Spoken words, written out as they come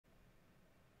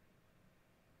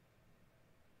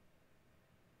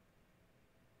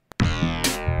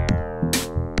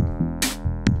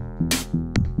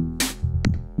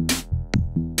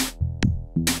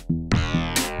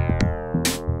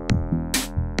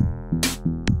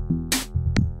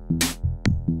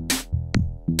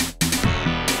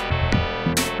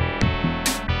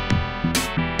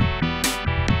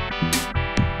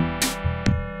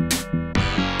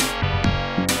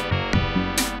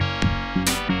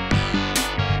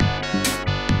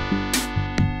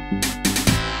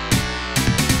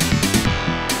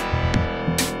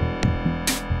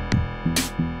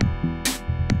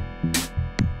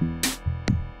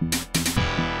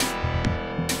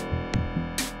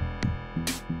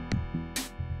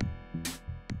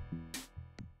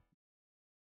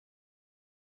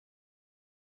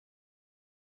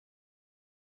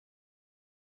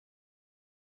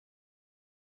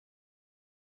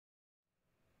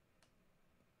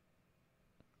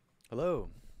Hello.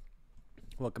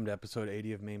 Welcome to episode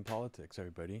 80 of MAME Politics,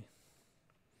 everybody.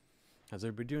 How's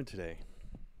everybody doing today?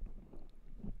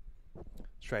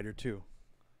 Strider 2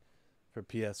 for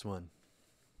Ps1.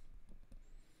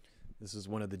 This is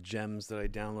one of the gems that I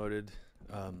downloaded.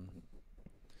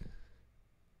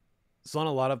 It's on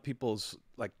a lot of people's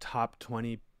like top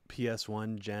 20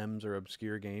 PS1 gems or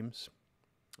obscure games.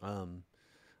 I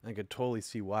could totally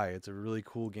see why. It's a really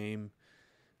cool game.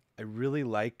 I really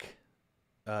like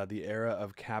the era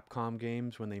of Capcom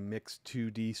games when they mix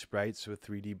 2D sprites with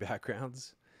 3D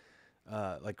backgrounds.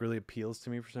 Like really appeals to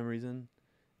me for some reason.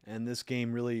 And this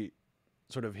game really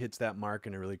sort of hits that mark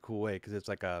in a really cool way because it's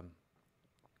like I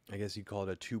guess you'd call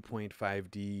it a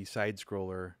 2.5D side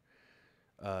scroller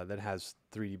that has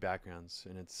 3D backgrounds,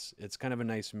 and it's kind of a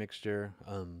nice mixture.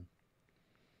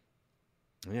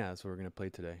 Yeah, that's what we're gonna play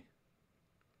today.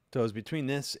 So it was between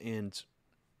this and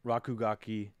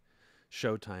Rakugaki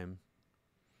Showtime,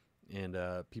 and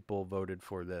people voted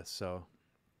for this, so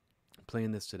I'm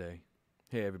playing this today.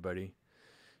 Hey everybody,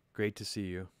 great to see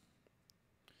you.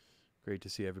 Great to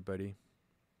see everybody.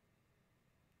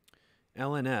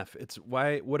 LNF. It's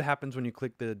why. What happens when you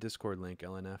click the Discord link?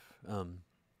 LNF.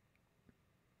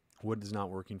 What is not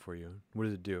working for you? What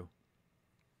does it do?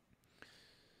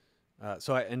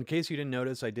 In case you didn't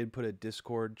notice, I did put a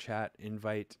Discord chat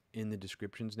invite in the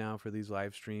descriptions now for these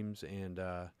live streams, and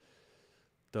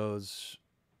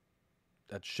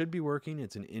that should be working.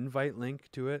 It's an invite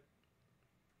link to it.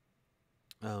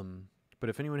 But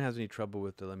if anyone has any trouble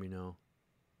with it, let me know.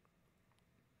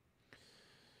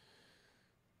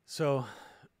 So,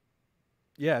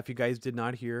 yeah, if you guys did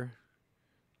not hear,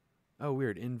 oh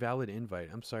weird, invalid invite.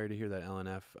 I'm sorry to hear that,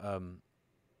 LNF.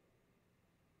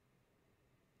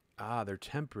 They're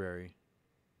temporary.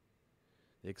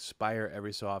 They expire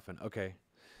every so often. Okay.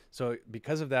 So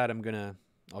because of that,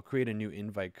 I'll create a new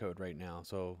invite code right now.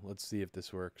 So let's see if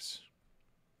this works.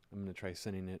 I'm going to try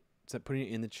sending it, putting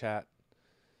it in the chat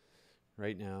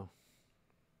right now.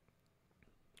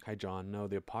 Hi, John. No,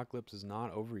 the apocalypse is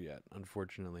not over yet,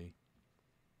 unfortunately.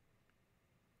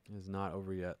 It is not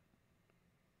over yet.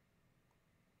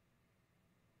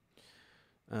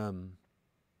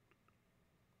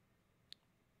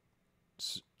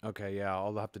 Okay, yeah,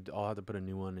 I'll have to put a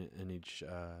new one in each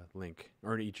link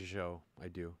or in each show I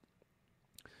do.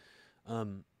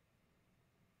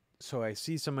 So I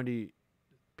see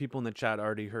people in the chat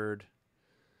already heard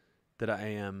that I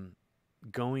am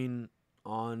going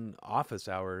on office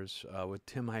hours with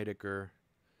Tim Heidecker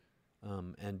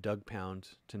and Doug Pound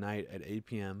tonight at 8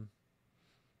 p.m.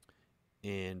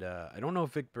 And I don't know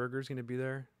if Vic Berger's going to be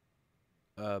there,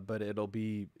 but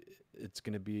it's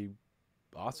going to be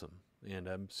awesome. And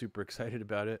I'm super excited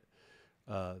about it.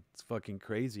 It's fucking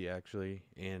crazy, actually.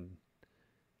 And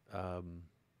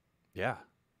yeah,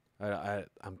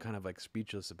 I'm kind of like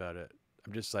speechless about it.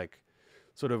 I'm just like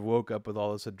sort of woke up with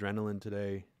all this adrenaline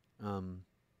today.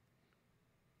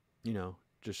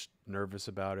 Just nervous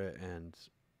about it, and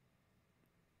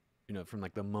from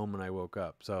like the moment I woke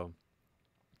up. So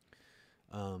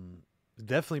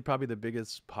definitely probably the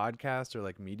biggest podcast or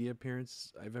like media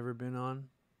appearance I've ever been on.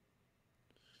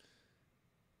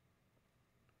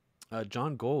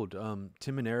 John Gold,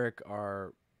 Tim and Eric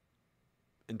are,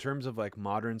 in terms of like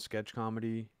modern sketch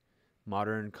comedy,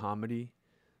 modern comedy,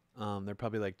 they're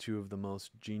probably like two of the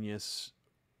most genius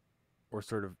or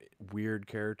sort of weird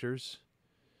characters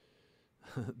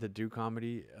that do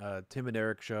comedy. Tim and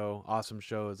Eric show, awesome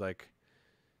show, is like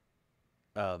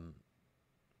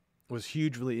was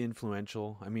hugely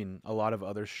influential. I mean, a lot of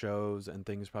other shows and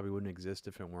things probably wouldn't exist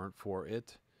if it weren't for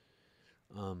it.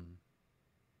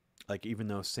 Like even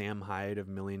though Sam Hyde of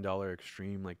 $1 Million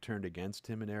Extreme like turned against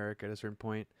Tim and Eric at a certain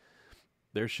point,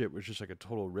 their shit was just like a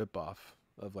total ripoff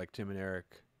of like Tim and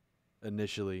Eric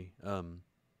initially.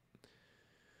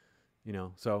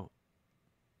 So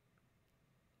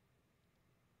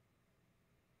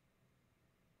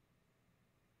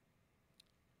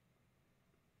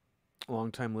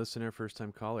long time listener, first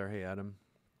time caller. Hey Adam,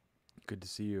 good to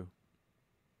see you.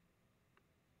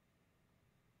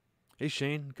 Hey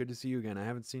Shane, good to see you again. I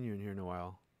haven't seen you in here in a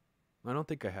while. I don't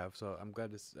think I have, so I'm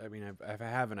glad to. I mean, if I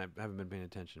haven't, I haven't been paying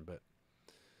attention. But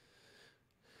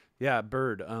yeah,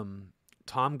 Bird.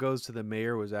 Tom Goes to the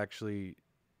Mayor was actually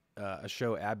a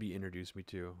show Abby introduced me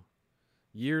to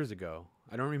years ago.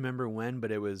 I don't remember when,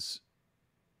 but it was.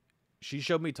 She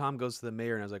showed me Tom Goes to the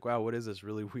Mayor, and I was like, "Wow, what is this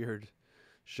really weird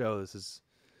show? This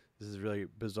is really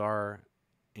bizarre."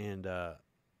 And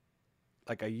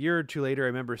like a year or two later, I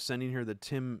remember sending her the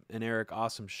Tim and Eric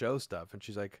Awesome Show stuff, and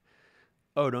she's like,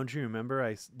 "Oh, don't you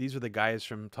remember? These are the guys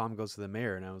from Tom Goes to the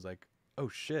Mayor." And I was like, Oh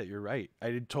shit, you're right.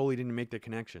 Totally didn't make the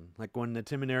connection. Like when the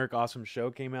Tim and Eric Awesome Show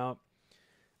came out,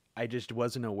 I just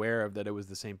wasn't aware of that it was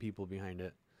the same people behind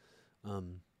it.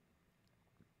 Um,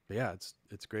 but yeah,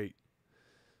 it's great.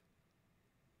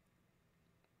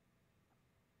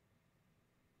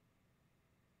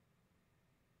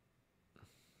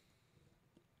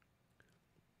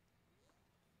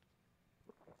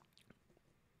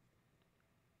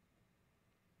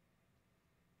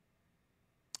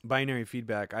 Binary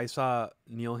feedback. I saw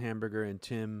Neil Hamburger and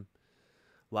Tim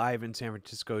live in San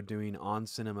Francisco doing On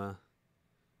Cinema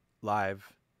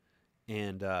live,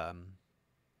 and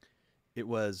it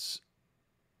was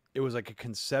it was like a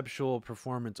conceptual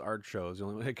performance art show is the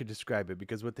only way I could describe it,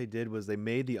 because what they did was they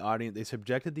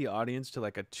subjected the audience to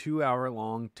like a 2 hour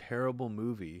long terrible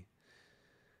movie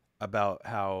about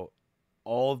how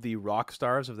all of the rock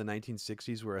stars of the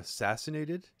 1960s were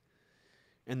assassinated.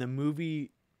 And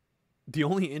the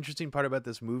only interesting part about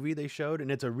this movie they showed,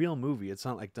 and it's a real movie, it's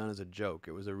not like done as a joke,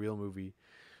 it was a real movie.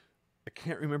 I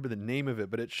can't remember the name of it,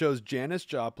 but it shows Janis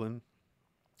Joplin,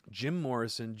 Jim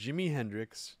Morrison, Jimi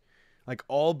Hendrix, like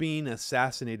all being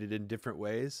assassinated in different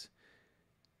ways,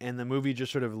 and the movie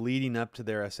just sort of leading up to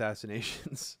their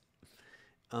assassinations.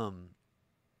 um,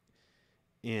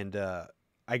 and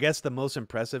I guess the most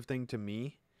impressive thing to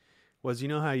me was, you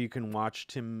know how you can watch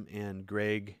Tim and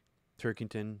Greg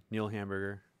Turkington, Neil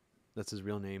Hamburger, that's his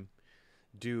real name,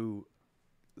 do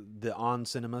the on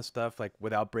cinema stuff like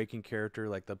without breaking character,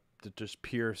 like the just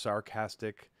pure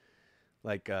sarcastic,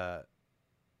 like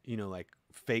like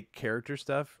fake character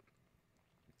stuff.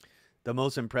 The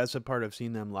most impressive part of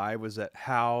seeing them live was that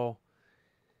how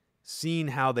seeing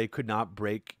how they could not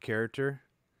break character,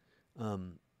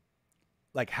 um,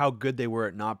 like how good they were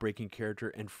at not breaking character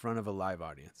in front of a live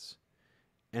audience.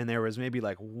 And there was maybe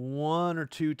like one or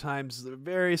two times,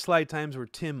 very slight times, where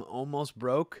Tim almost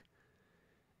broke,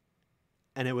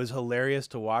 and it was hilarious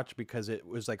to watch because it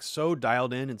was like so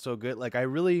dialed in and so good. Like I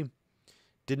really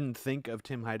didn't think of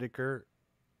Tim Heidecker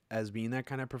as being that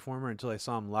kind of performer until I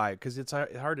saw him live, because it's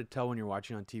hard to tell when you're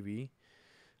watching on TV.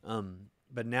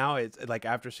 But now it's like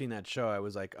after seeing that show, I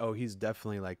was like, oh, he's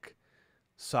definitely like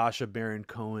Sasha Baron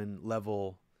Cohen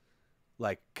level,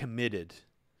 like committed.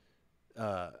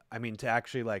 I mean, to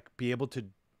actually like be able to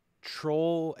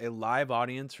troll a live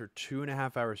audience for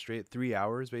 2.5 hours straight, 3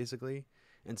 hours basically,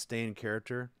 and stay in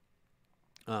character.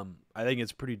 I think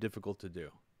it's pretty difficult to do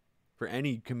for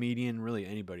any comedian, really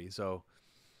anybody. So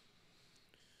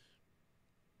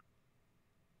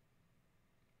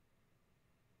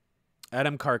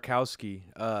Adam Karkowski,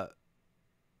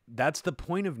 that's the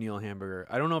point of Neil Hamburger.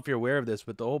 I don't know if you're aware of this,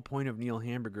 but the whole point of Neil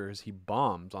Hamburger is he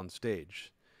bombs on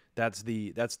stage. That's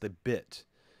the bit.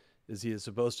 Is he is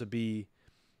supposed to be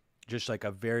just like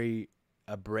a very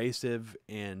abrasive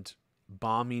and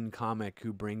bombing comic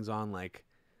who brings on like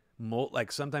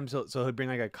like sometimes he'll bring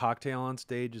like a cocktail on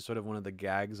stage is sort of one of the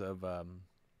gags of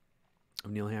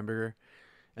Neil Hamburger,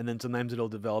 and then sometimes it'll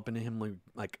develop into him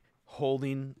like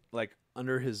holding like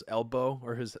under his elbow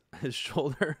or his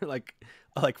shoulder like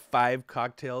five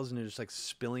cocktails, and they're just like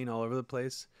spilling all over the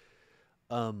place.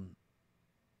 um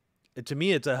to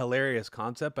me it's a hilarious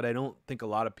concept, but I don't think a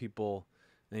lot of people,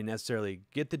 they necessarily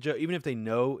get the joke, even if they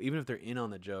know, even if they're in on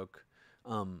the joke.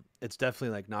 It's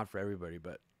definitely like not for everybody,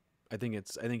 but I think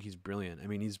he's brilliant. I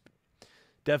mean, he's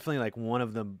definitely like one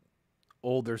of the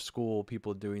older school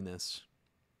people doing this.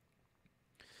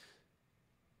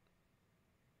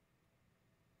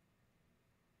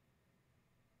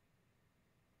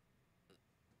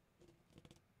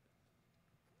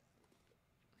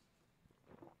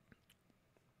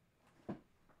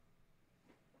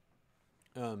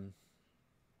 um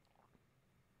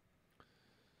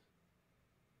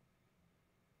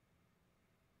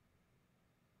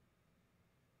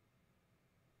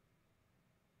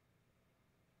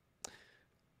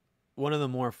One of the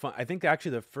more fun, I think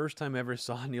actually the first time I ever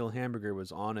saw Neil Hamburger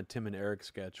was on a Tim and Eric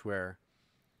sketch, where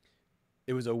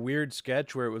it was a weird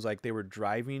sketch where it was like they were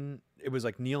driving, it was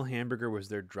like Neil Hamburger was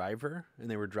their driver, and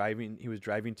he was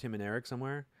driving Tim and Eric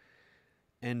somewhere.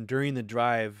 And during the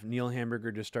drive, Neil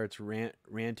Hamburger just starts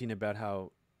ranting about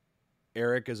how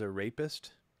Eric is a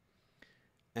rapist.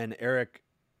 And Eric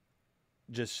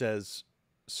just says,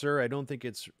 "Sir, I don't think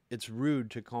it's rude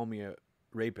to call me a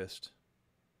rapist.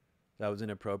 That was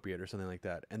inappropriate," or something like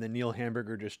that. And then Neil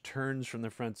Hamburger just turns from the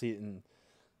front seat and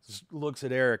looks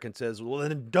at Eric and says, "Well,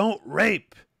 then don't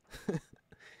rape."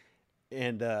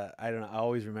 And I don't know. I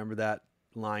always remember that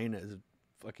line as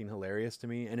fucking hilarious to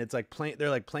me. And it's like they're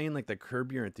like playing like the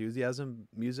Curb Your Enthusiasm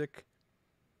music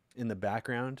in the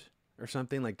background or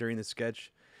something like during the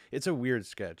sketch. It's a weird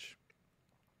sketch.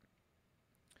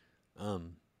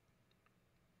 Um,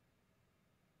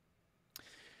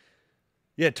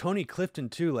 Yeah, Tony Clifton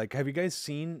too. Like, have you guys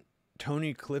seen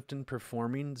Tony Clifton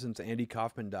performing since Andy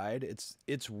Kaufman died?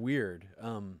 It's weird.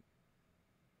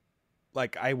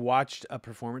 Like I watched a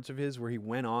performance of his where he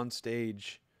went on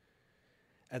stage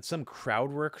at some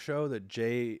crowd work show that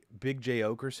Big J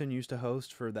Okerson used to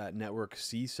host for that network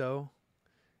CISO.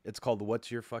 It's called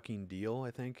What's Your Fucking Deal,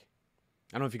 I think.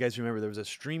 I don't know if you guys remember, there was a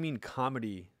streaming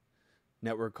comedy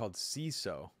network called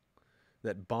CISO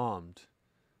that bombed.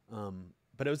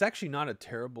 But it was actually not a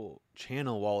terrible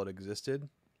channel while it existed.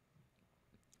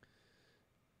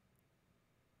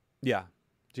 Yeah,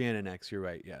 JNNX, you're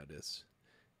right. Yeah, it is.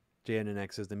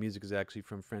 JNNX says the music is actually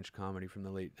from French comedy from the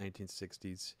late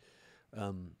 1960s.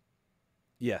 Um,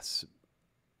 yes.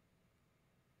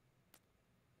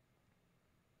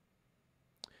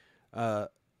 Uh,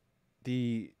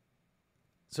 the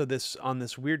so this on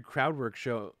this weird crowd work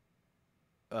show,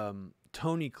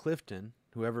 Tony Clifton,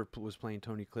 whoever was playing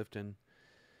Tony Clifton,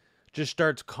 just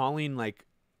starts calling like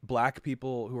black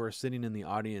people who are sitting in the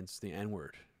audience the N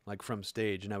word, like from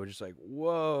stage, and I was just like,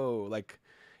 whoa, like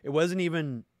it wasn't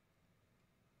even,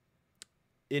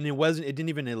 and it didn't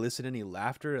even elicit any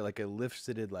laughter, like it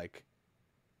elicited like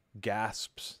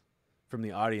gasps from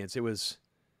the audience.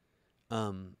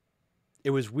 Um, it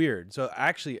was weird. So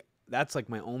actually, that's like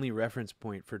my only reference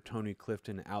point for Tony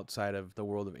Clifton outside of the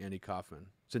world of Andy Kaufman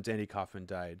since Andy Kaufman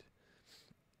died.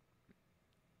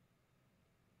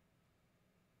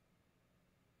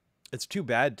 It's too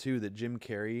bad too that Jim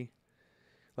Carrey,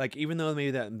 like even though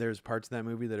maybe that there's parts of that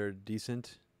movie that are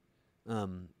decent,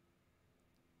 um,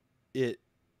 it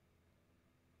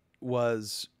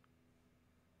was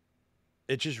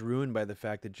it's just ruined by the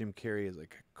fact that Jim Carrey is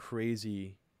like a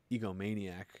crazy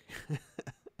egomaniac.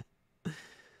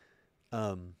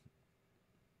 um,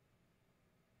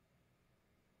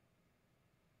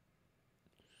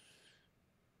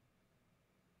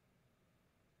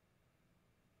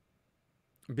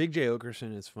 Big J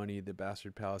Okerson is funny. The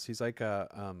Bastard Palace. He's like a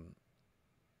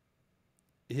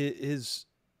his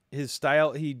his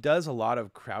style. He does a lot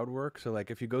of crowd work. So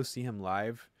like if you go see him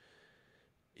live,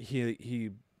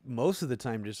 he most of the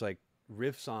time just like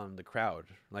riffs on the crowd.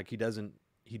 Like he doesn't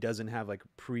have like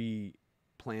pre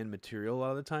planned material a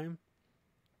lot of the time.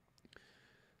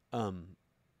 Um,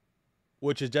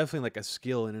 which is definitely like a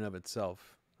skill in and of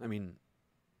itself. I mean,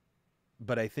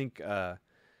 but I think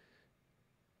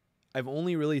I've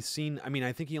only really seen. I mean,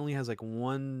 I think he only has like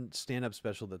one stand-up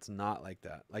special that's not like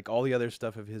that. Like all the other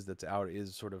stuff of his that's out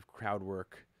is sort of crowd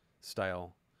work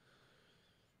style.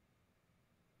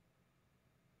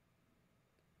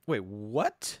 Wait,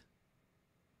 what?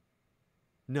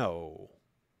 No,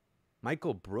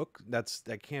 Michael Brook? That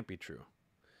can't be true.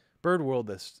 Bird World.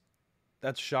 That's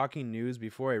shocking news.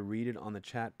 Before I read it on the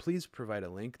chat, please provide a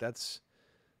link. That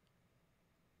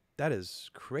is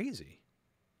crazy.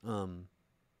 Um,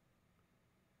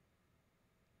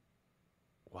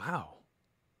 wow,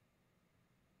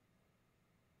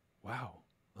 wow.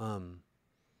 Um,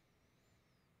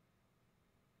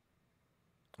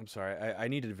 I'm sorry. I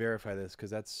needed to verify this because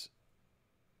that's.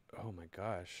 Oh my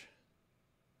gosh.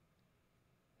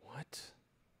 What?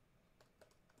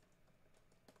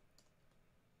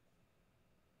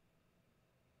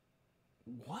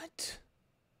 What?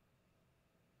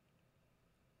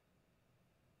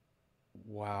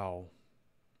 Wow.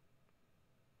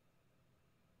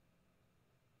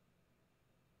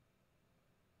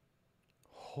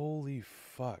 Holy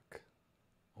fuck.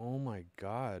 Oh my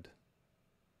god.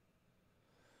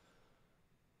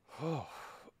 Oh,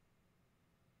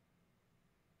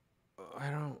 I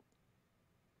don't.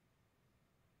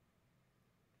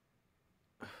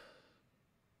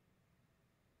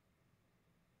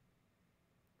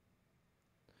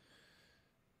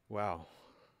 Wow.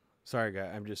 Sorry,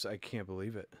 guy. I can't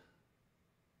believe it.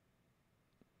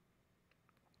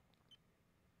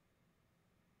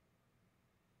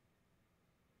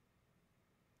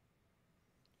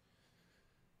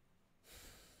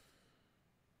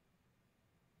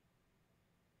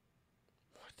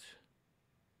 What?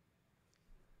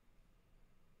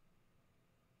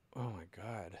 Oh my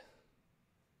god.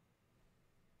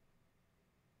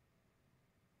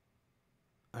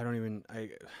 I don't even.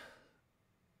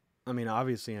 I mean,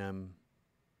 obviously, I'm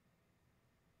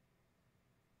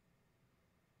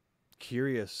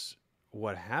curious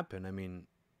what happened. I mean,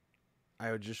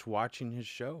 I was just watching his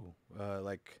show,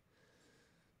 like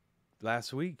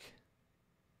last week.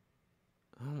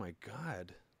 Oh my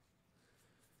god.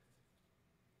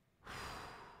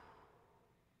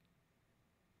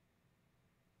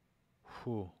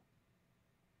 Whew.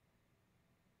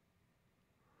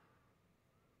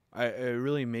 It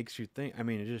really makes you think. I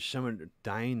mean, just someone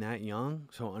dying that young,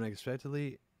 so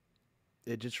unexpectedly.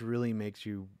 it just really makes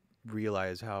you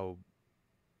realize how,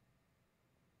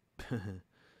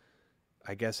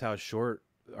 I guess, how short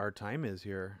our time is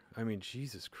here. I mean,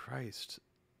 Jesus Christ,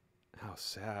 how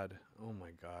sad. Oh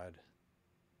my God.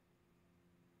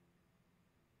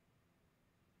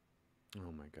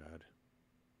 Oh my God.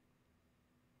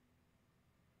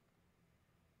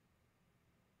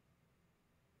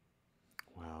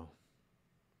 Wow.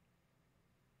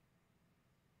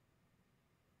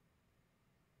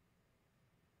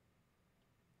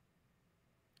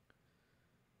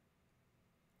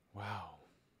 Wow.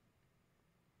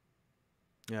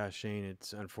 Yeah, Shane,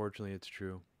 it's unfortunately it's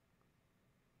true.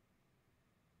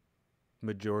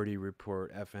 Majority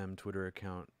Report FM Twitter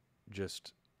account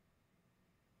just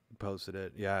posted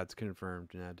it. Yeah, it's confirmed,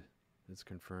 Ned. It's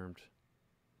confirmed.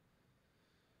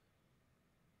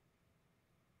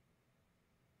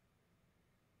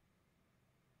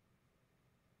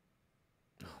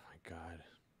 Oh my God.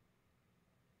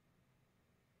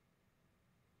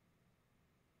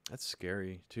 That's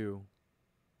scary too.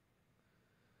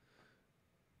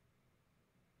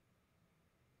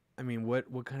 I mean, what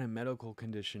kind of medical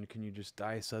condition can you just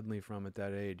die suddenly from at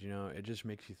that age? You know, it just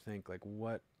makes you think like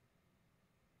what.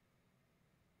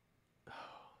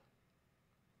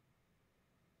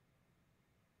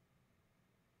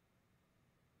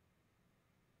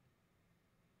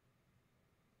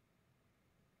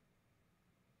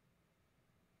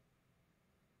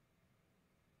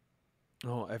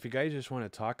 Oh, if you guys just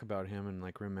want to talk about him and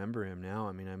like remember him now,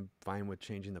 I mean, I'm fine with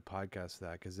changing the podcast to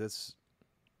that because this,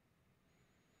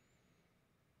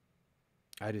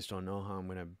 I just don't know how I'm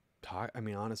gonna talk. I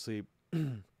mean, honestly,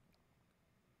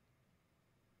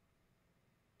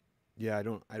 yeah, I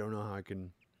don't know how I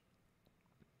can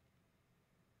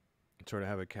sort of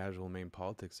have a casual main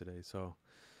politics today. So,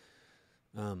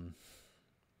 um,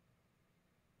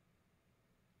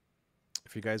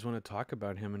 if you guys want to talk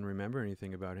about him and remember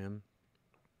anything about him,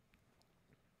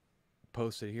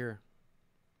 post it here.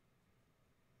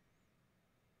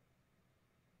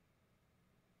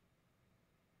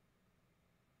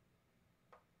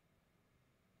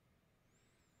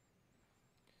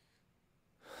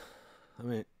 I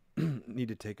mean, need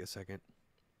to take a second.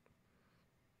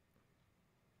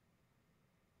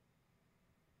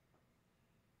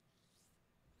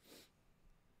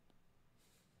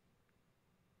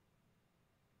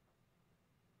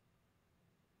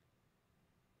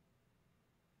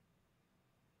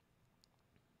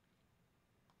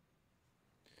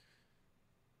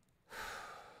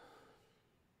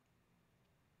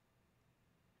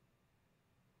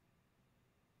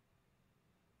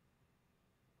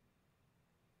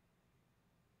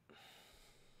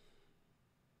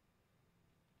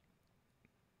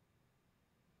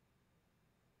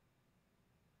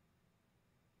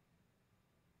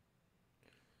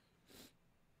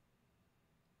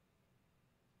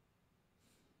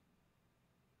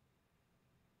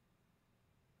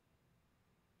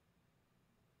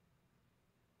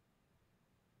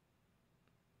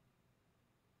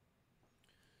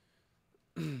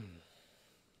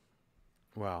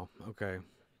 Wow. Okay.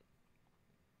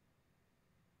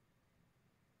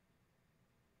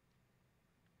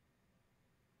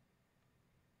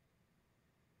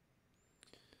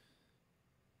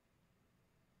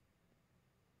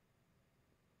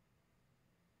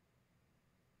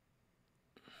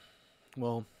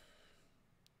 Well,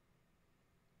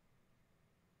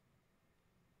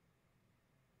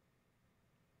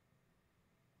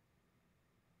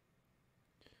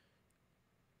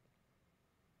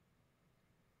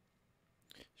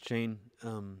 Shane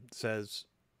says,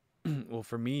 well,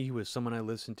 for me, he was someone I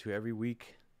listened to every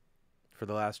week for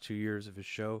the last 2 years of his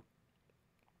show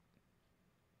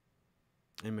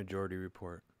and Majority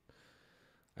Report.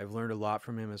 I've learned a lot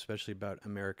from him, especially about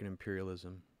American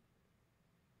imperialism.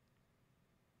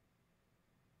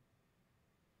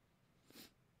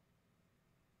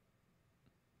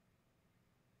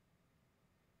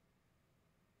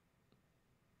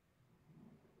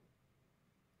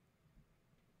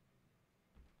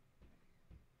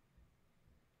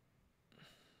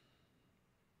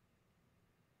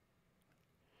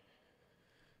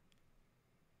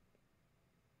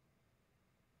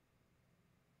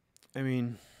 I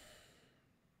mean,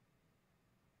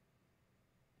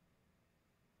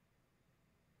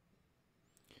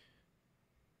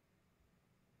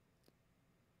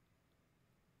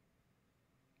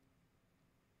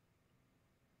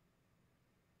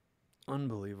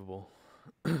 unbelievable.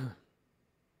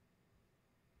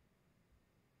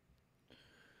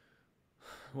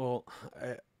 Well,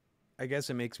 I guess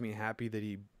it makes me happy that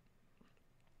he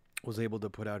was able to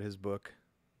put out his book.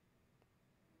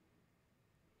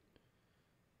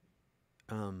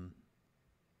 Um,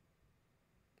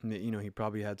 You know, he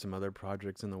probably had some other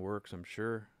projects in the works, I'm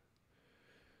sure.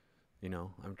 You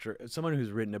know, I'm sure someone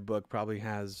who's written a book probably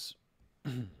has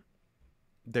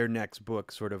their next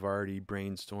book sort of already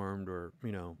brainstormed, or,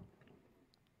 you know,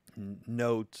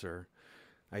 notes or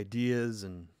ideas.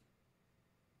 And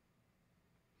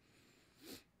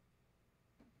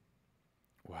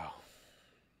wow.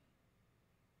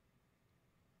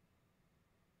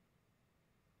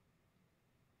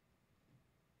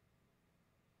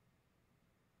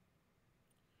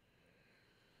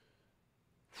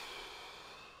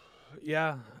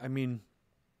 Yeah, I mean,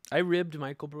 I ribbed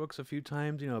Michael Brooks a few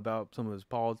times, you know, about some of his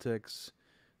politics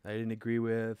I didn't agree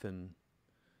with, and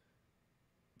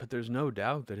but there's no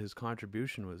doubt that his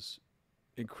contribution was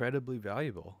incredibly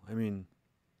valuable. I mean,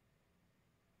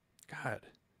 God,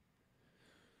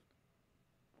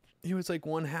 he was like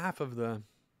one half of the,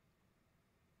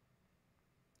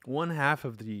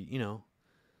 you know,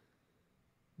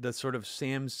 the sort of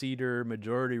Sam Cedar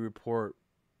Majority Report,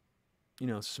 you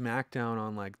know, smackdown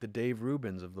on like the Dave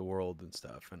Rubins of the world and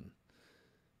stuff. And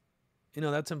you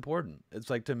know, that's important. It's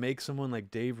like to make someone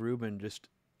like Dave Rubin just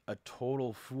a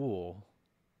total fool.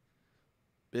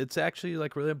 It's actually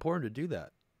like really important to do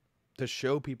that, to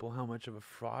show people how much of a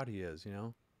fraud he is, you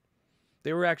know?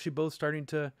 They were actually both starting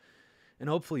to, and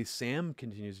hopefully Sam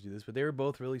continues to do this, but they were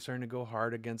both really starting to go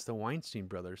hard against the Weinstein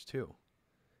brothers too.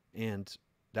 And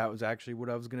that was actually what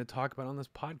I was going to talk about on this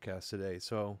podcast today.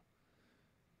 So,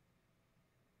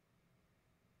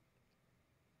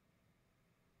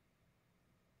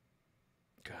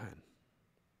 God.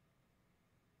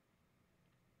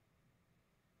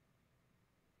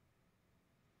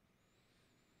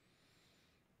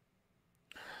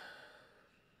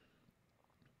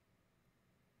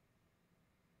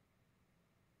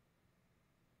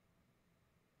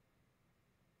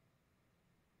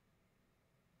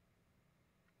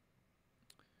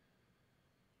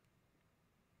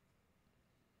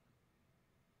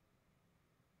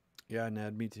 Yeah,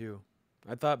 Ned, me too.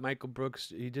 I thought Michael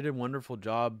Brooks, he did a wonderful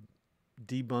job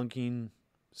debunking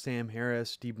Sam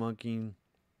Harris, debunking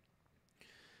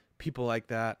people like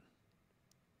that.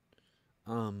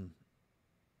 Um,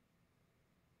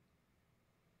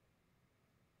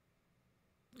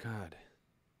 God.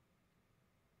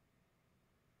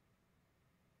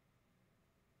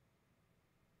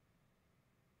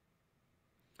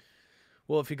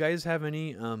 Well, if you guys have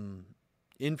any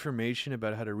information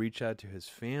about how to reach out to his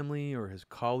family or his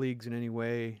colleagues in any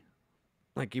way,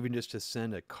 like even just to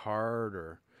send a card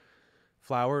or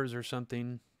flowers or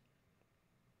something,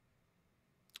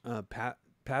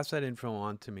 pass that info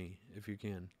on to me if you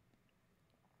can.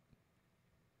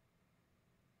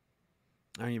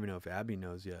 I don't even know if Abby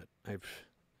knows yet. I've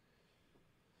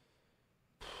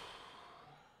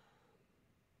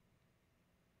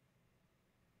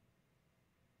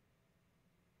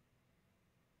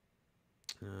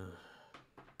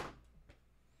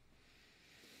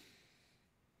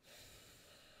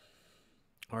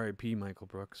R.I.P. Michael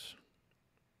Brooks.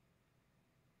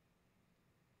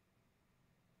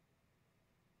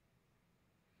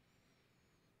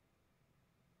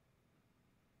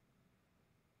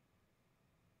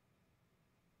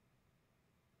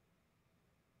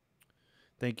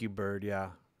 Thank you, Bird. Yeah.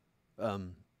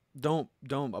 Um, don't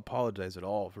apologize at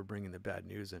all for bringing the bad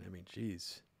news in. I mean,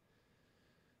 jeez.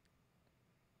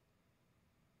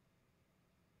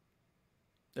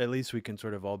 At least we can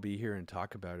sort of all be here and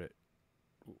talk about it.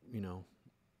 You know.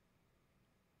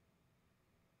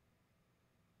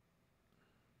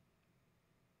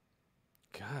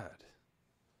 God.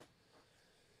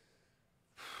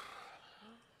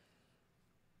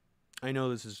 I know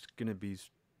this is gonna be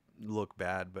look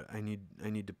bad, but I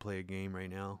need to play a game right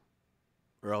now,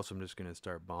 or else I'm just gonna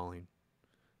start bawling.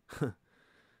 And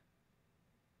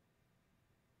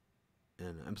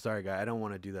I'm sorry, guy. I don't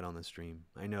want to do that on the stream.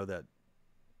 I know that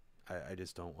I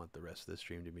just don't want the rest of the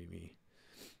stream to be me.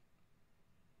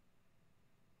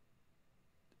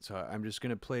 So I'm just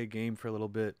gonna play a game for a little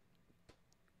bit.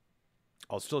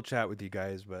 I'll still chat with you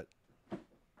guys, but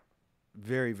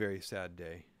very, very sad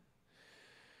day.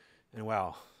 And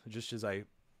wow, just as I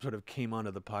sort of came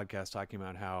onto the podcast talking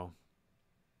about how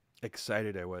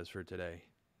excited I was for today.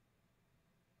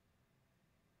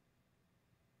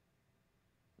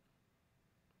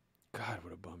 God,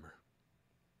 what a bummer.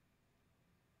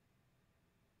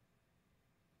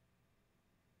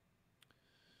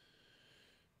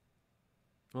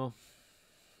 Well,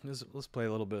 let's play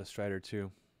a little bit of Strider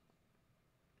 2.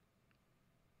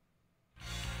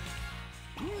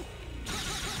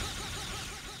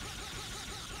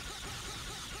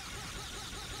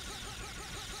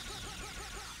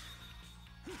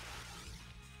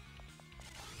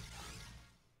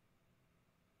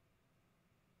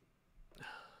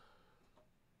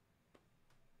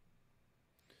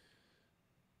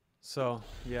 So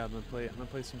yeah, I'm gonna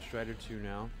play some Strider 2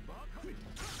 now.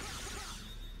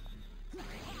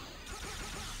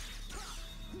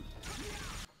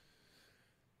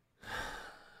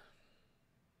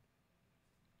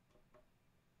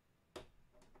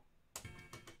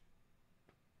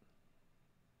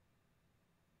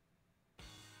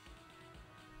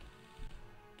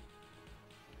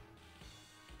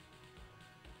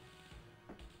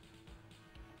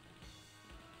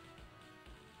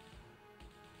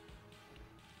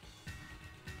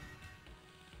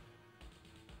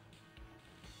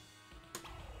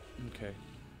 Okay.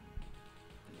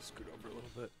 Let's scoot over a little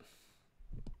bit.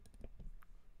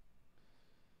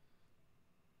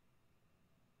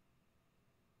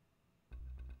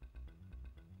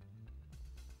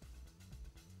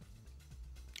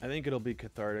 I think it'll be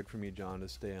cathartic for me, John, to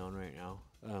stay on right now.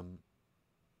 I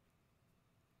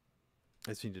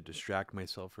just need to distract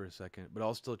myself for a second, but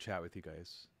I'll still chat with you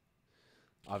guys.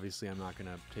 Obviously, I'm not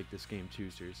gonna take this game too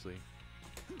seriously.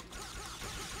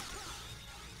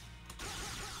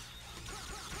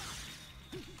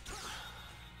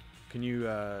 Can you,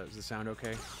 is the sound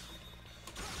okay?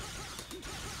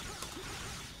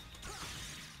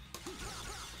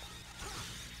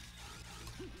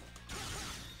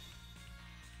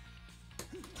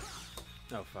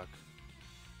 Oh, fuck.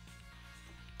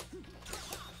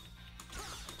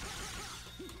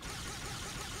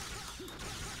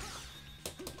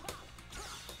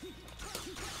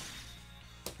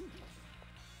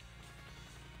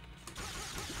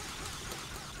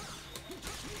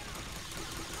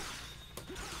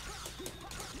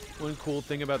 One cool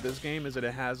thing about this game is that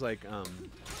it has like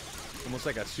almost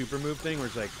like a super move thing where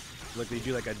it's like they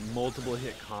do like a multiple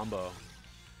hit combo.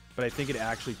 But I think it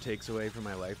actually takes away from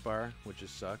my life bar, which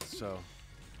just sucks, so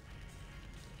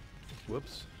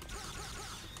whoops.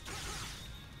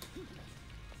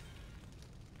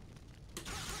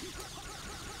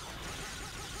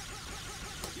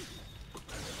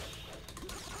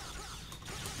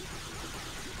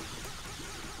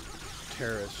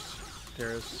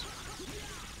 Terrorist.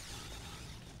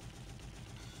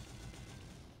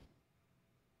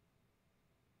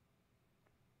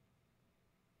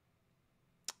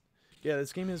 Yeah,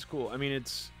 this game is cool. I mean,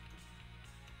 it's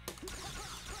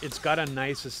got a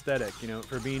nice aesthetic, you know,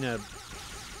 for being a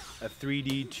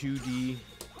 3D, 2D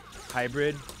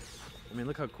hybrid. I mean,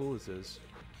 look how cool this is.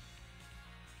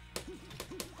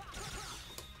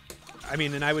 I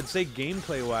mean, and I would say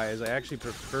gameplay-wise, I actually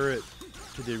prefer it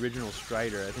to the original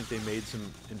Strider. I think they made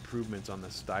some improvements on the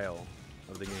style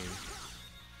of the game.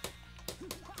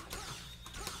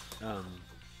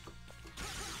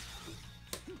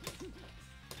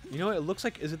 You know, it looks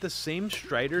like, is it the same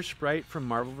Strider sprite from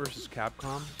Marvel vs.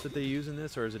 Capcom that they use in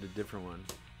this, or is it a different one?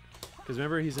 Because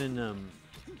remember, he's in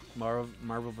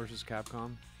Marvel vs.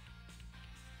 Capcom.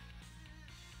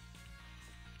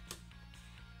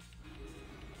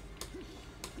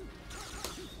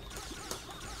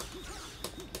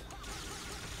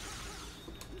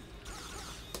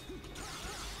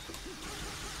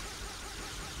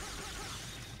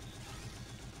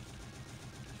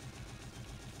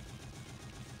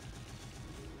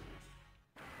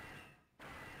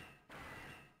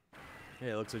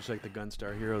 Yeah, it looks just like the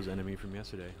Gunstar Heroes enemy from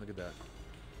yesterday. Look at that.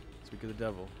 Speak of the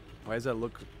devil. Why does that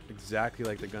look exactly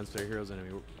like the Gunstar Heroes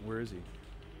enemy? Where is he?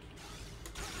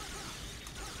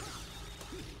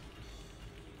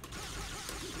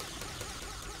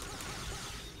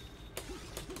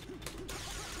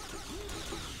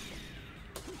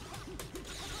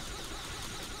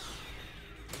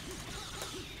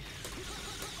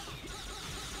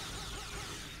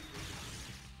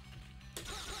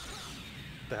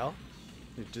 What the hell?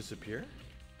 Did he disappear?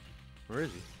 Where is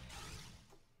he?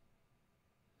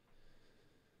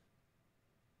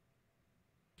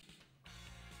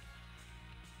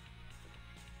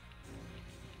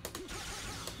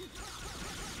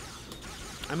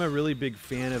 I'm a really big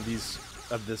fan of this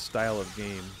style of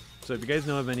game. So if you guys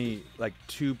know of any like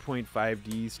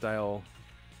 2.5D style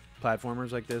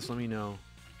platformers like this, let me know.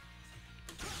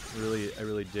 I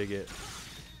really dig it.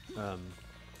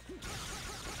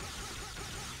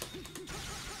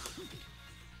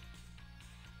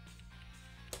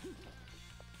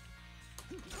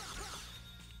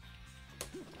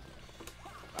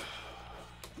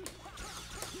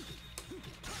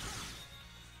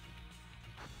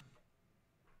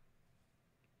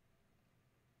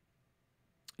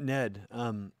 Ned,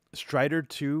 Strider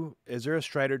 2, is there a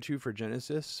Strider 2 for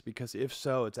Genesis? Because if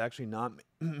so, it's actually not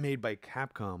made by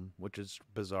Capcom, which is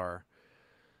bizarre.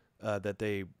 That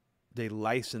they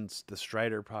licensed the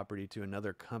Strider property to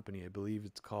another company. I believe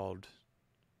it's called,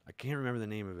 I can't remember the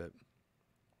name of it.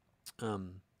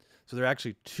 So they're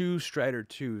actually two Strider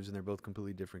 2s, and they're both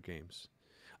completely different games.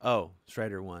 Oh,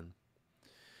 Strider 1.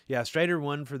 Yeah, Strider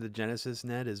 1 for the Genesis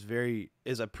net is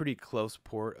a pretty close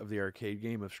port of the arcade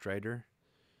game of Strider.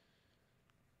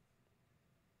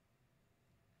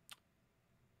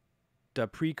 The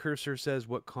precursor says,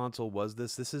 what console was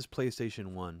this? This is PlayStation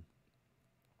 1.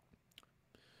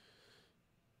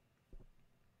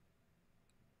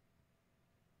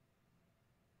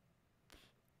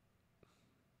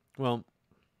 Well,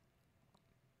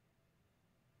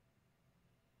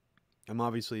 I'm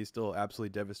obviously still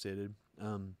absolutely devastated.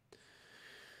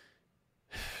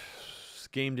 This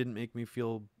game didn't make me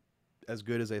feel as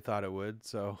good as I thought it would,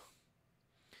 so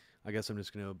I guess I'm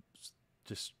just going to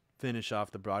just finish off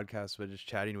the broadcast by just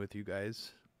chatting with you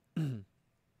guys. Let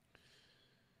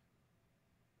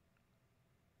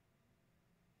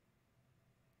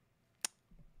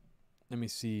me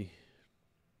see.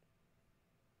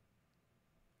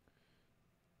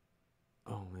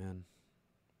 Oh, man.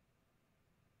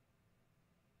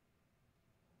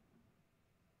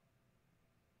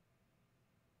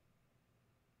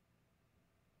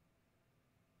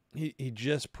 He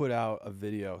just put out a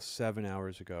video 7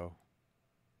 hours ago.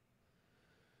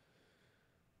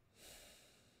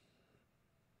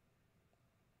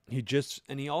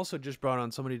 He also just brought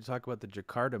on somebody to talk about the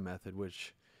Jakarta method,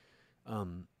 which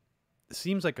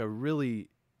seems like a really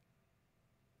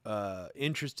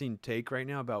interesting take right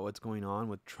now about what's going on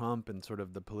with Trump and sort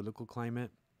of the political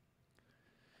climate.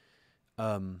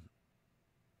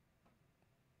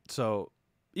 So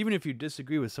even if you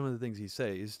disagree with some of the things he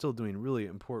says, he's still doing really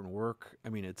important work. I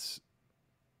mean, it's,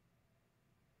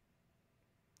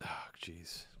 oh,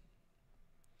 jeez.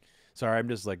 Sorry, I'm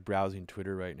just like browsing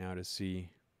Twitter right now to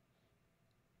see.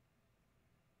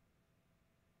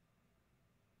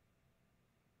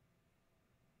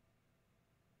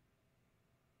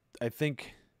 I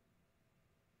think,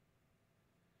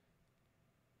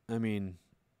 I mean,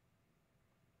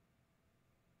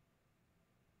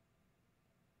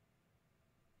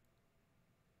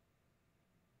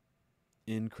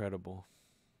 incredible.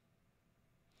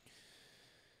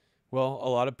 Well, a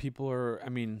lot of people are, I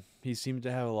mean, he seems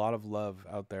to have a lot of love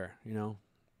out there, you know,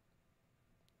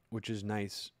 which is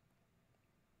nice.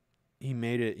 He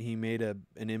made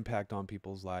an impact on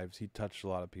people's lives. He touched a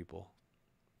lot of people.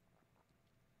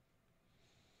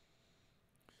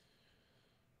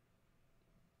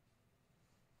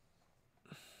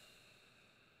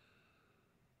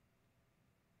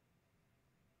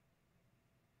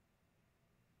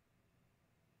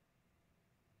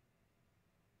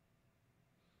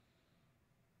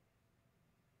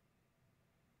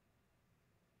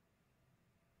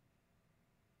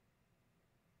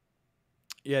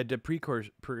 Yeah, the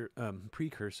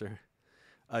precursor.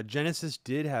 Genesis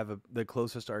did have the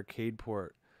closest arcade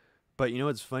port, but you know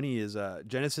what's funny is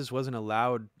Genesis wasn't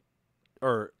allowed,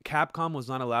 or Capcom was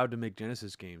not allowed to make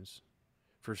Genesis games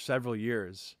for several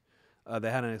years.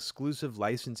 They had an exclusive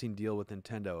licensing deal with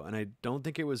Nintendo, and I don't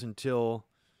think it was until,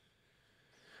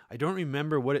 I don't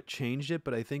remember what it changed it,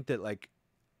 but I think that like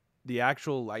the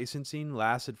actual licensing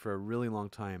lasted for a really long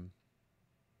time.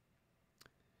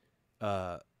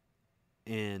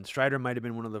 And Strider might have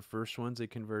been one of the first ones they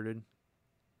converted.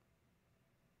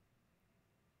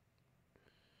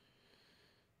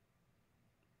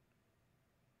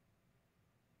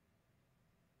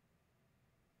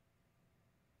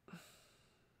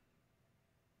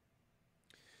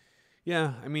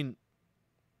 Yeah, I mean,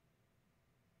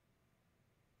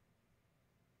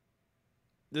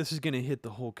 this is going to hit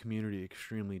the whole community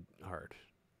extremely hard.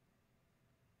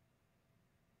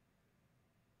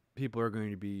 People are going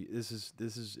to be, this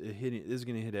is hitting, this is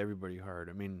going to hit everybody hard.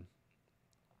 I mean,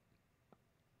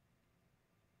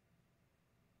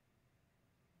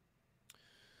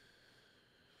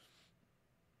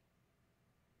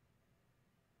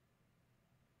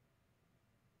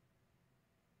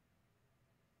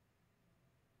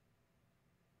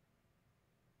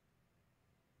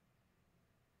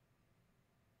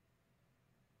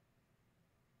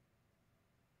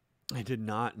 I did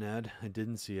not, Ned. I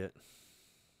didn't see it.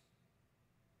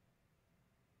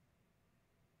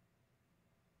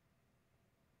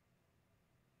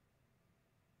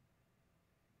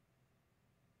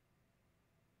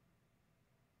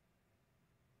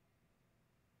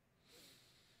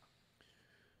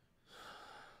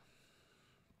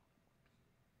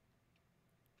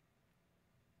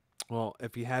 Well,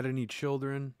 if he had any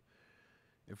children,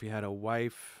 if he had a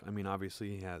wife, I mean, obviously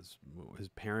he has, his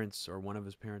parents or one of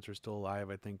his parents are still alive,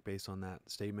 I think, based on that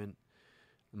statement.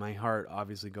 My heart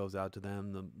obviously goes out to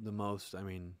them the most. I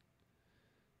mean,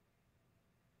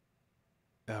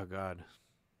 oh God.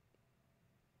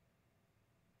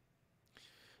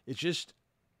 it's just,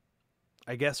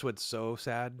 I guess what's so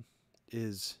sad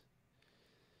is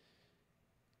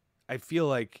I feel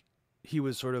like he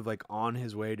was sort of like on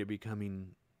his way to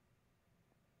becoming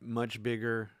much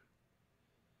bigger,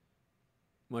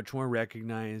 much more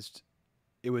recognized.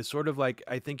 It was sort of like,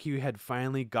 I think he had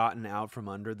finally gotten out from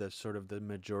under the sort of the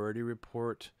Majority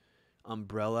Report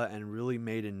umbrella and really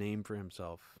made a name for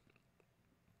himself.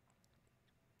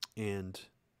 And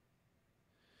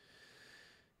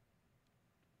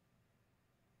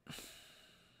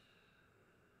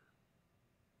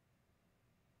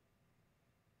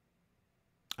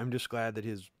I'm just glad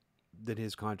that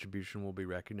his contribution will be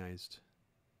recognized.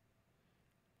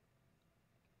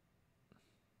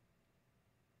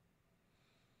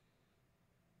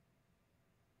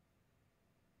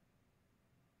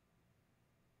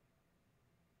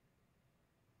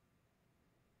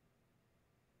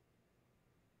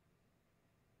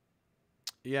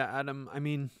 Yeah, Adam, I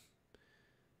mean,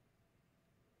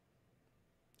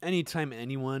 anytime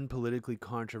anyone politically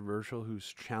controversial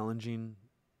who's challenging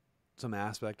some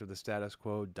aspect of the status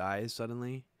quo dies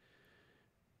suddenly,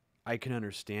 I can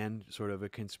understand sort of a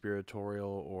conspiratorial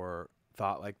or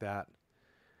thought like that.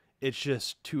 It's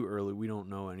just too early. We don't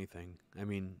know anything. I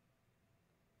mean,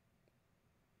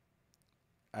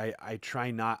 I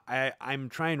try not I'm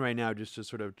trying right now just to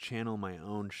sort of channel my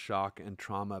own shock and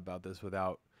trauma about this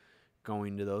without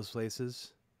going to those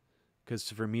places, because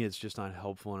for me it's just not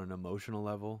helpful on an emotional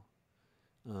level.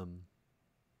 Um,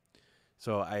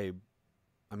 so I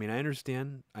mean, I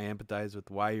understand, I empathize with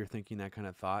why you're thinking that kind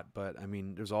of thought, but I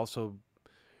mean, there's also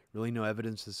really no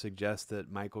evidence to suggest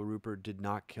that Michael Rupert did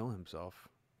not kill himself.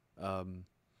 Um,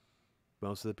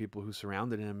 Most of the people who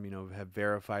surrounded him, have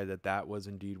verified that that was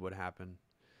indeed what happened.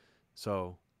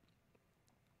 So,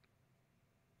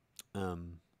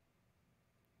 um,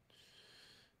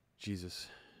 Jesus.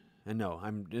 And no,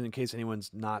 I'm in case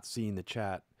anyone's not seeing the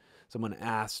chat. Someone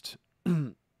asked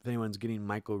if anyone's getting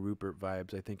Michael Rupert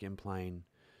vibes. I think implying,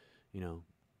 you know,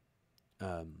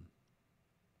 um,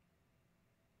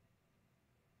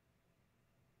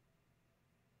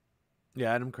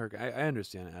 yeah, Adam Kirk. I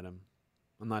understand, Adam.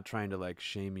 I'm not trying to like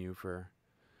shame you for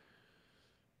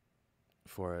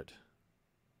it.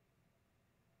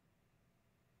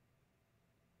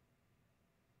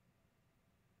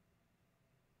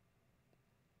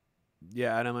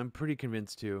 Yeah, Adam, I'm pretty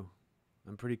convinced too.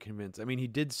 I'm pretty convinced. I mean, he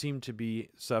did seem to be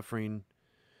suffering.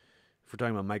 If we're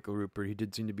talking about Michael Rupert, he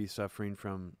did seem to be suffering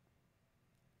from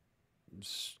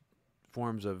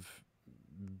forms of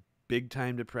big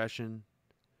time depression.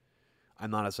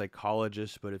 I'm not a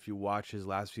psychologist, but if you watch his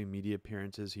last few media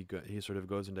appearances, he sort of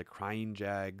goes into crying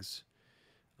jags.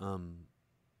 Um,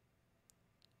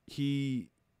 he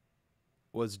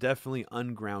was definitely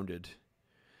ungrounded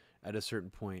at a certain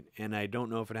point, and I don't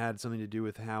know if it had something to do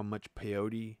with how much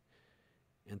peyote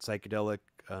and psychedelic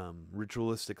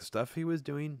ritualistic stuff he was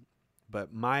doing.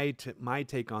 But my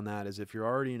take on that is, if you're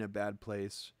already in a bad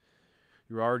place,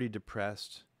 you're already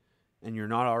depressed, and you're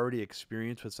not already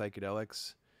experienced with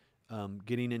psychedelics,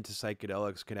 getting into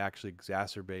psychedelics could actually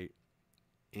exacerbate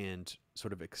and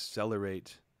sort of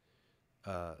accelerate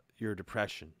your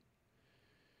depression.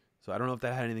 So I don't know if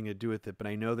that had anything to do with it, but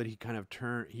I know that he kind of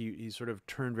he sort of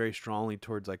turned very strongly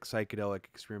towards like psychedelic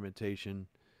experimentation.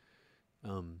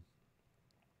 Um,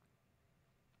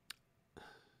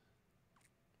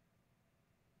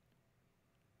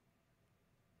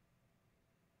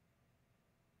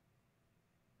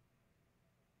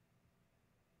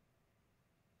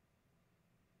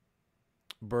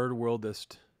 Bird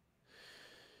Worldist.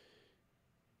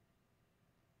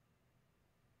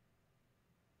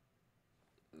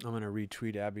 I'm gonna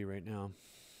retweet Abby right now.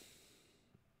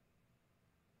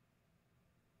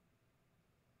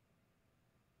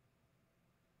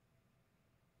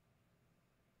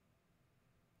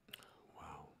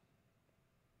 Wow.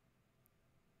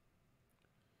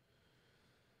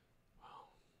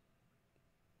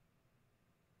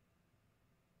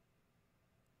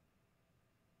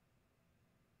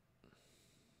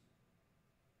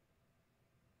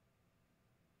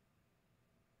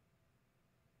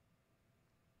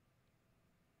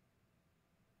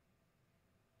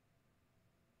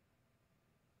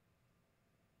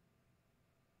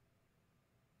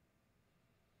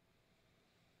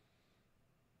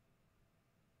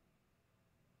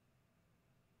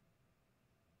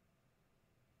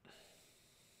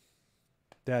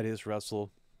 That is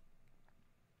Russell.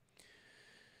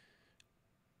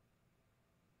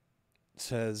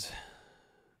 Says,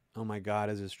 "Oh my God,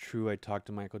 is this true? I talked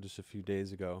to Michael just a few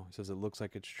days ago." He says, "It looks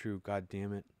like it's true. God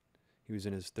damn it. He was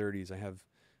in his 30s. I have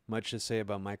much to say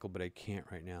about Michael, but I can't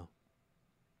right now."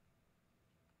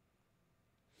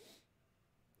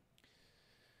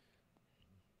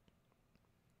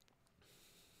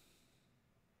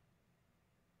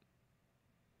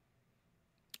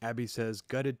 Abby says,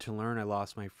 gutted to learn I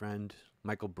lost my friend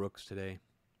Michael Brooks today.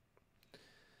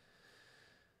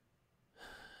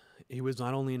 He was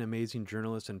not only an amazing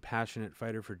journalist and passionate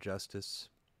fighter for justice,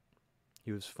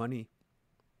 he was funny.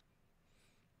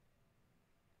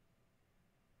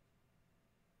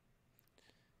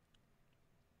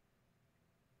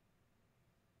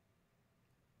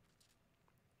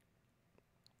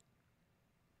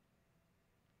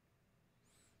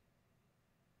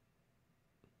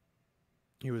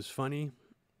 He was funny,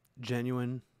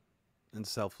 genuine, and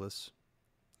selfless.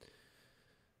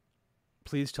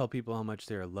 Please tell people how much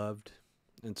they are loved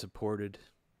and supported,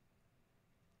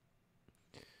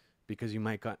 because you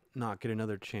might not get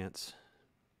another chance.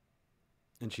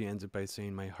 And she ends it by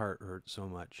saying, my heart hurts so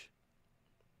much.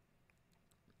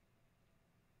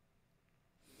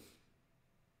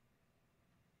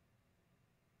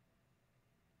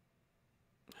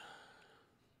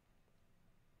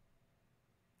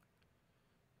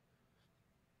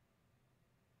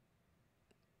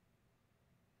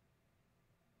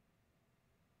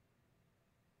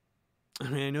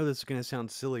 I mean, I know this is going to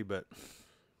sound silly, but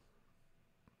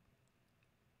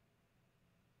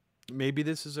maybe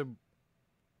this is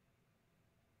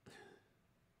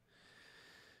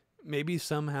maybe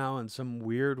somehow in some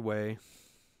weird way,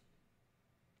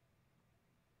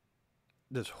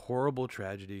 this horrible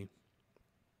tragedy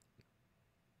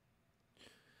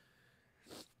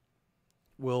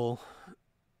will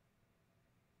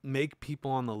make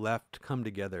people on the left come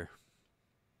together.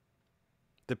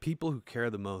 The people who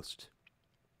care the most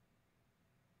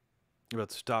about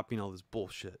stopping all this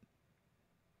bullshit.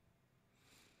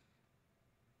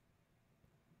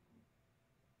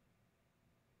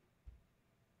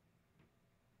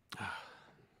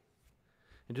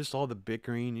 And just all the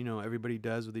bickering, everybody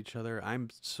does with each other. I'm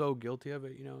so guilty of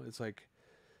it, It's like,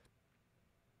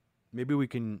 maybe we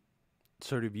can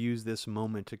sort of use this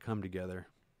moment to come together.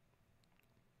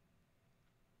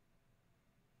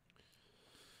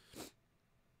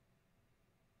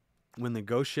 When the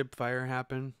ghost ship fire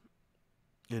happened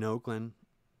in Oakland,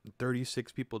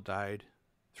 36 people died.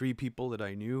 3 people that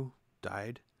I knew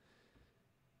died.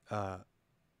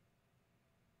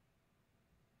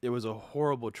 It was a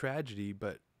horrible tragedy,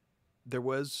 but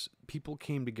people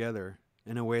came together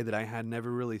in a way that I had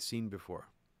never really seen before.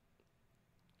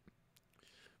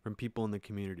 From people in the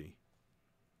community,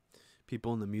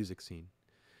 people in the music scene.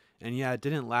 And yeah, it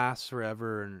didn't last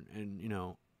forever,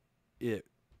 and it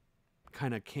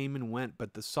kind of came and went,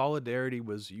 but the solidarity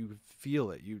was, you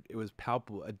feel it. It was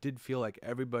palpable. It did feel like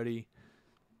everybody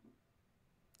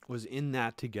was in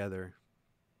that together.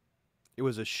 It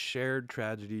was a shared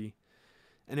tragedy.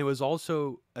 And it was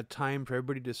also a time for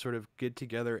everybody to sort of get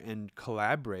together and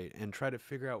collaborate and try to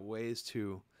figure out ways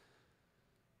to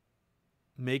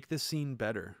make the scene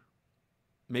better,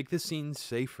 make the scene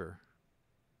safer,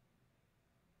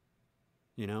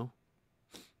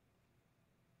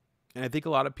 And I think a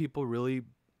lot of people really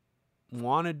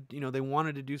wanted, they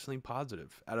wanted to do something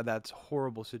positive out of that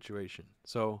horrible situation.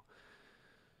 So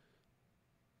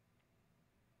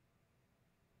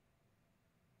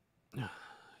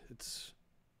it's...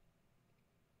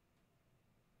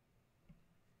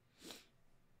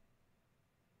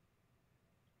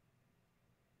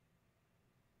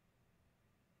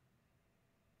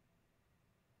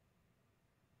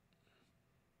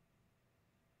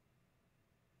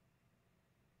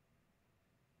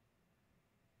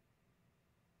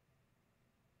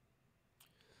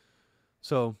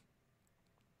 So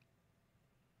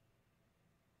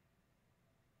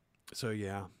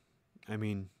yeah, I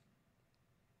mean,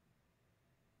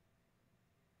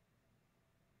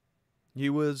 he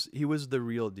was the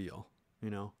real deal,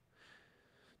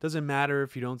 Doesn't matter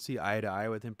if you don't see eye to eye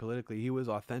with him politically. He was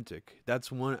authentic.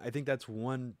 I think that's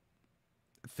one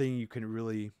thing you can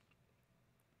really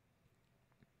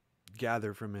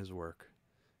gather from his work.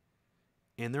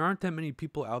 And there aren't that many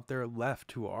people out there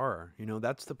left who are,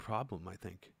 that's the problem, I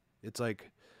think. It's like,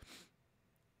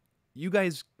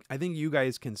 I think you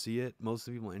guys can see it, most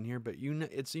of the people in here, but you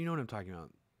know what I'm talking about.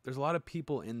 There's a lot of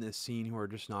people in this scene who are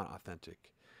just not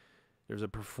authentic. There's a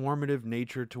performative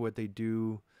nature to what they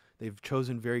do. They've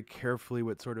chosen very carefully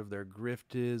what sort of their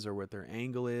grift is or what their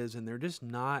angle is, and they're just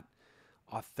not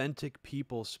authentic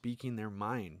people speaking their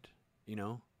mind,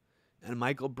 And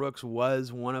Michael Brooks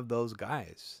was one of those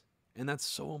guys. And that's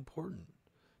so important,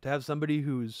 to have somebody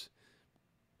who's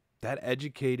that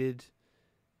educated,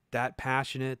 that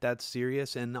passionate, that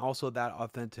serious, and also that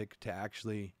authentic to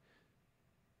actually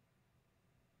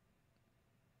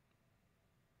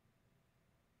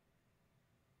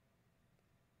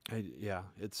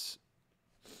it's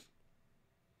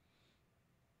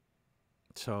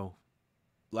so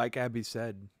like Abby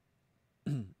said,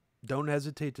 don't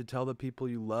hesitate to tell the people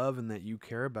you love and that you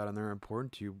care about and they're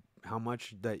important to you how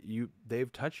much that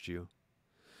they've touched you,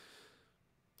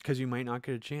 because you might not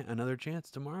get another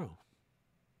chance tomorrow.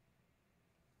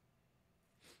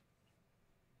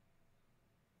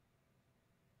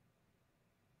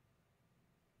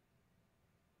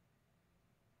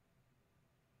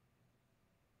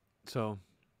 So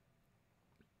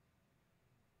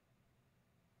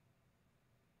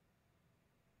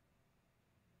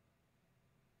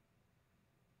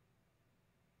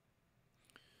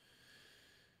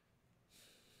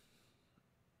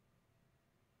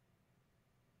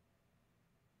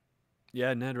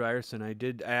yeah, Ned Ryerson. I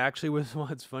actually was. Well,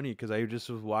 it's funny because I just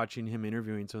was watching him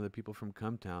interviewing some of the people from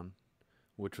Cumtown,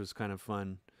 which was kind of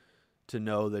fun to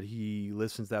know that he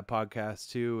listens to that podcast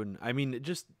too. And I mean, it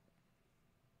just,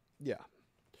 yeah.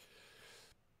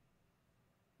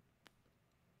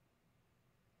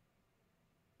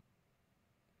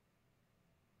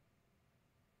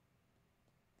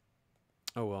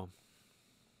 Oh well.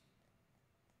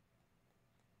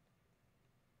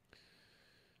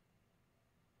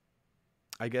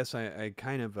 I guess I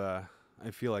kind of I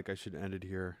feel like I should end it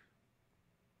here.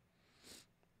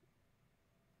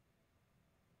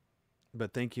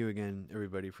 But thank you again,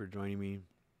 everybody, for joining me.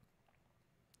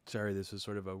 Sorry, this was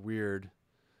sort of a weird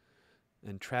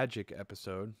and tragic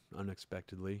episode,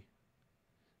 unexpectedly.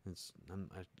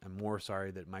 I'm more sorry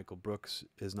that Michael Brooks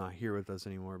is not here with us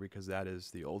anymore, because that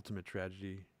is the ultimate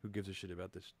tragedy. Who gives a shit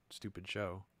about this stupid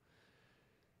show?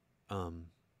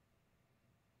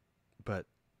 But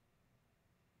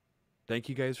thank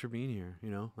you guys for being here.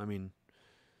 I mean,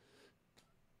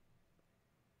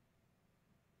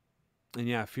 and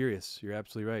yeah, Furious, you're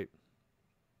absolutely right.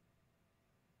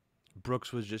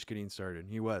 Brooks was just getting started.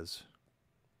 He was.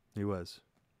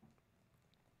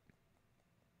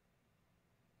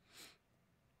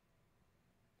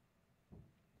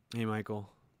 Hey, Michael.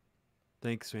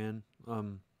 Thanks, man.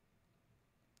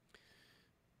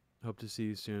 Hope to see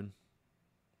you soon.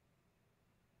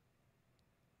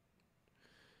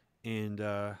 And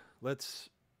let's.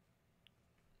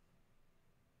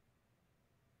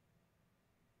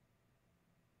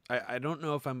 I don't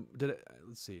know if I'm.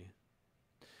 Let's see.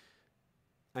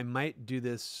 I might do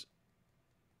this.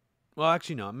 Well,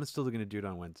 actually, no. I'm still going to do it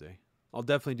on Wednesday. I'll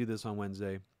definitely do this on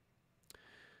Wednesday.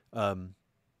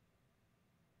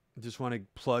 Just want to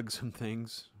plug some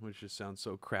things, which just sounds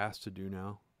so crass to do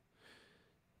now.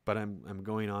 But I'm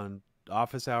going on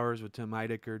Office Hours with Tim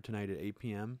Heidecker tonight at 8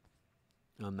 p.m.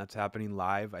 That's happening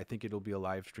live. I think it'll be a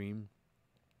live stream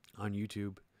on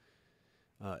YouTube.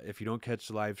 If you don't catch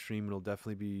the live stream, it'll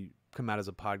definitely come out as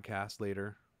a podcast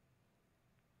later.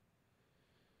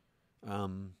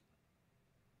 And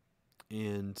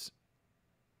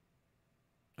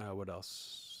what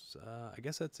else? I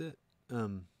guess that's it.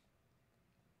 So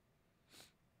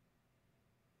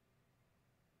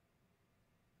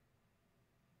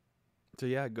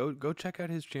yeah, go check out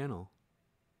his channel.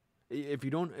 If you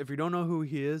don't know who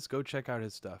he is, go check out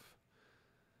his stuff,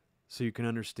 so you can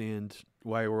understand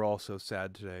why we're all so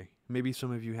sad today. Maybe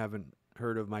some of you haven't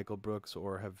heard of Michael Brooks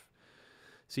or have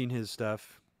seen his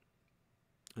stuff.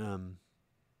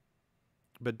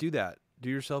 But do that. Do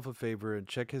yourself a favor and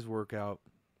check his work out.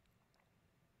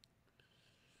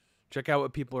 Check out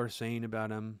what people are saying about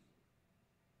him.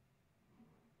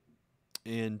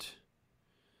 And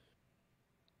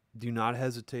do not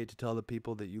hesitate to tell the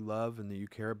people that you love and that you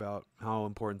care about how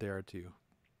important they are to you.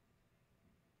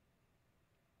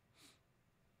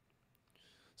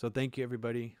 So thank you,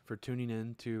 everybody, for tuning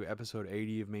in to episode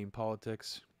 80 of MAME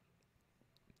Politics.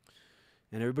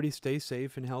 And everybody stay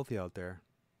safe and healthy out there.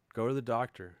 Go to the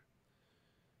doctor.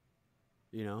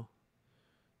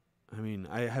 I mean,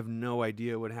 I have no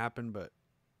idea what happened, but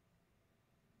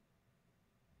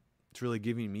it's really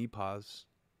giving me pause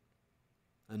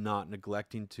and not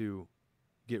neglecting to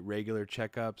get regular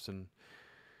checkups. And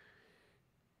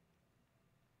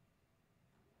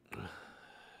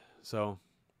so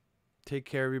take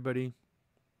care, everybody.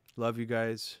 Love you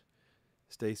guys.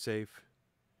 Stay safe.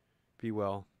 Be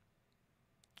well.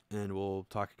 And we'll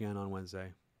talk again on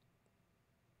Wednesday.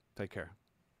 Take care.